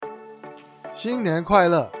新年快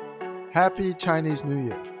乐 Happy Chinese New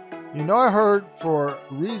Year. You know, I heard for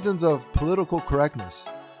reasons of political correctness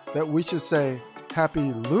that we should say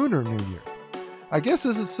Happy Lunar New Year. I guess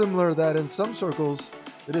this is similar that in some circles,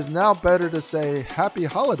 it is now better to say Happy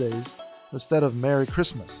Holidays instead of Merry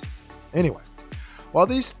Christmas. Anyway, while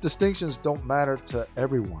these distinctions don't matter to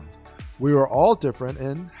everyone, we are all different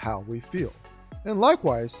in how we feel. And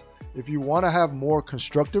likewise, if you want to have more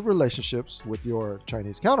constructive relationships with your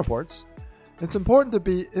Chinese counterparts, it's important to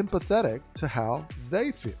be empathetic to how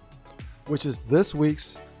they feel, which is this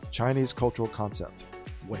week's Chinese cultural concept,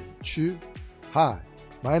 委屈. Hi,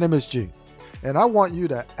 my name is Jing, and I want you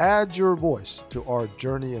to add your voice to our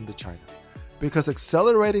journey into China, because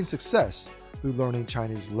accelerating success through learning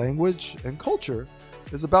Chinese language and culture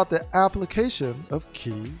is about the application of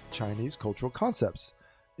key Chinese cultural concepts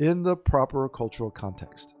in the proper cultural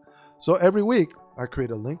context. So every week, I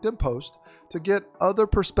create a LinkedIn post to get other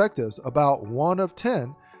perspectives about one of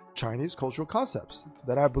 10 Chinese cultural concepts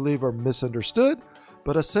that I believe are misunderstood,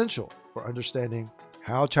 but essential for understanding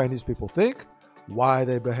how Chinese people think, why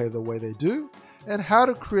they behave the way they do, and how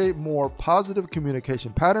to create more positive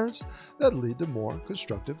communication patterns that lead to more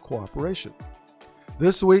constructive cooperation.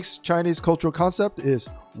 This week's Chinese cultural concept is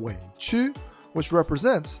委屈, which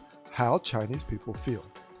represents how Chinese people feel.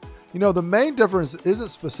 You know, the main difference isn't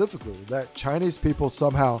specifically that Chinese people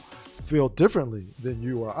somehow feel differently than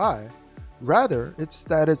you or I. Rather, it's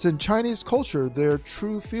that it's in Chinese culture their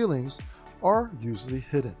true feelings are usually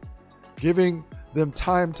hidden, giving them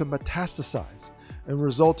time to metastasize and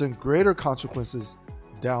result in greater consequences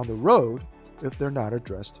down the road if they're not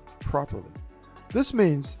addressed properly. This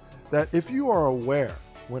means that if you are aware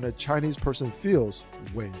when a Chinese person feels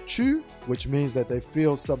委屈, which means that they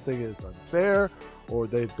feel something is unfair or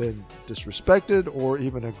they've been disrespected or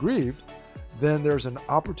even aggrieved, then there's an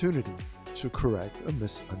opportunity to correct a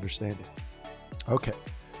misunderstanding. Okay,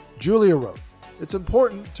 Julia wrote, it's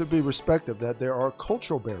important to be respectful that there are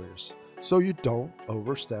cultural barriers so you don't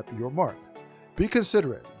overstep your mark. Be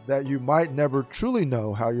considerate that you might never truly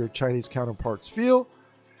know how your Chinese counterparts feel.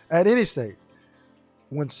 At any state,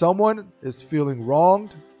 when someone is feeling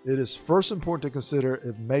wronged, it is first important to consider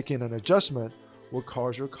if making an adjustment will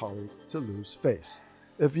cause your colleague to lose face.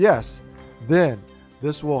 If yes, then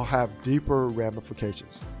this will have deeper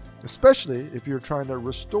ramifications, especially if you're trying to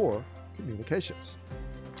restore communications.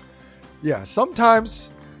 Yeah,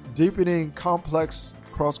 sometimes deepening complex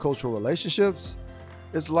cross-cultural relationships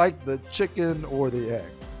is like the chicken or the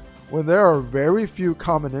egg. When there are very few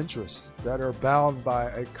common interests that are bound by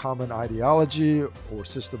a common ideology or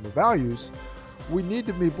system of values, we need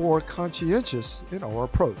to be more conscientious in our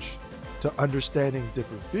approach to understanding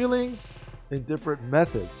different feelings and different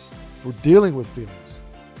methods for dealing with feelings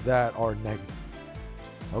that are negative.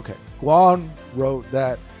 Okay, Guan wrote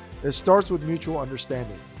that it starts with mutual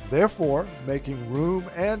understanding. Therefore, making room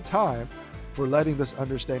and time for letting this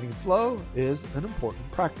understanding flow is an important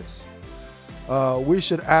practice. We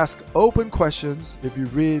should ask open questions if you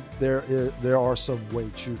read there are some 委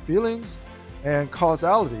屈 feelings and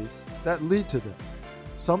causalities that lead to them.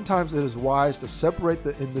 Sometimes it is wise to separate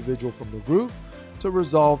the individual from the group to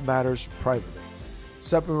resolve matters privately.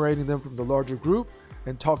 Separating them from the larger group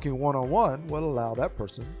and talking one-on-one will allow that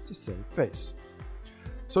person to save face.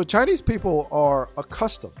 So Chinese people are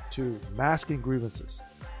accustomed to masking grievances,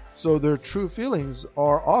 so their true feelings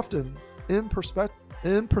are often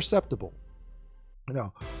imperceptible. You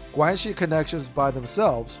know, guanxi connections by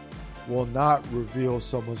themselves will not reveal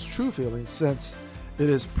someone's true feelings since it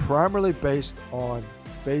is primarily based on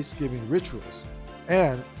face-giving rituals,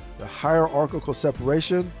 and the hierarchical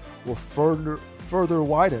separation will further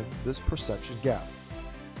widen this perception gap.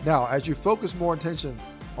 Now, as you focus more attention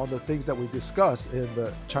on the things that we discussed in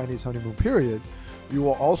the Chinese honeymoon period, you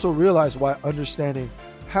will also realize why understanding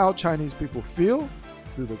how Chinese people feel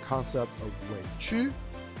through the concept of 委屈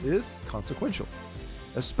is consequential,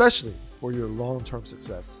 especially for your long-term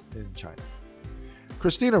success in China.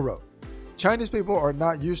 Christina wrote, Chinese people are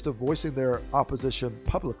not used to voicing their opposition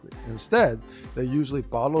publicly. Instead, they usually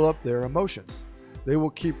bottle up their emotions. They will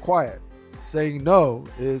keep quiet. Saying no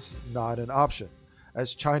is not an option,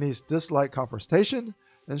 as Chinese dislike confrontation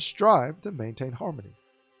and strive to maintain harmony.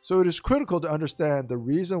 So it is critical to understand the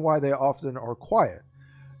reason why they often are quiet.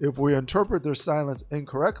 If we interpret their silence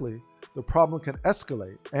incorrectly, the problem can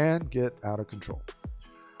escalate and get out of control.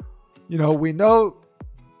 You know, we know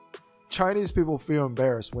Chinese people feel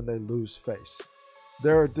embarrassed when they lose face.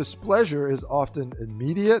 Their displeasure is often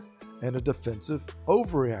immediate and a defensive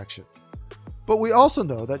overreaction. But we also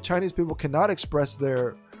know that Chinese people cannot express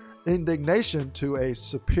their indignation to a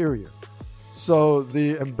superior, so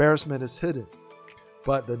the embarrassment is hidden.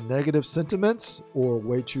 but the negative sentiments or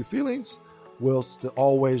Wei Chu feelings will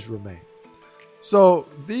always remain. So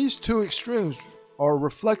these two extremes are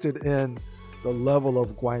reflected in the level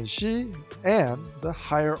of guanxi and the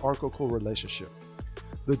hierarchical relationship.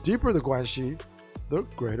 The deeper the guanxi, the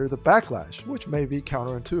greater the backlash, which may be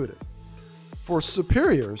counterintuitive. For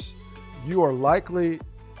superiors, you are likely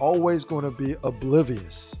always going to be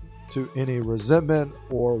oblivious to any resentment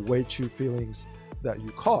or Wei Chu feelings that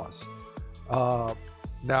you cause.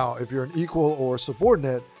 Now, if you're an equal or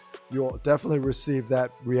subordinate, you'll definitely receive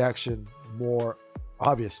that reaction more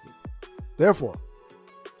obviously. Therefore,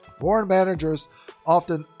 foreign managers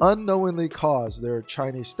often unknowingly cause their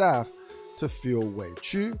Chinese staff to feel Wei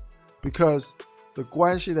Chu because the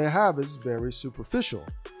guanxi they have is very superficial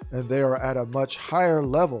and they are at a much higher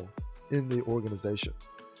level in the organization,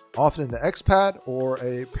 often the expat or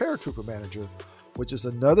a paratrooper manager, which is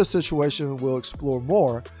another situation we'll explore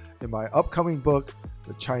more in my upcoming book,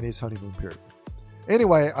 The Chinese Honeymoon Period.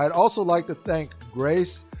 Anyway, I'd also like to thank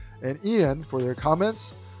Grace and Ian for their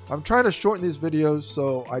comments. I'm trying to shorten these videos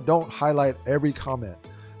so I don't highlight every comment,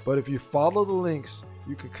 but if you follow the links,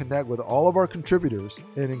 you can connect with all of our contributors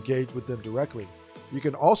and engage with them directly. You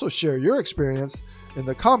can also share your experience in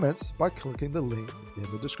the comments by clicking the link in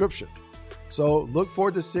the description. So look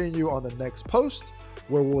forward to seeing you on the next post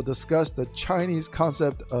where we'll discuss the Chinese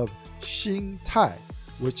concept of Xing Tai,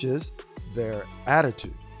 which is their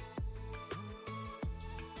attitude.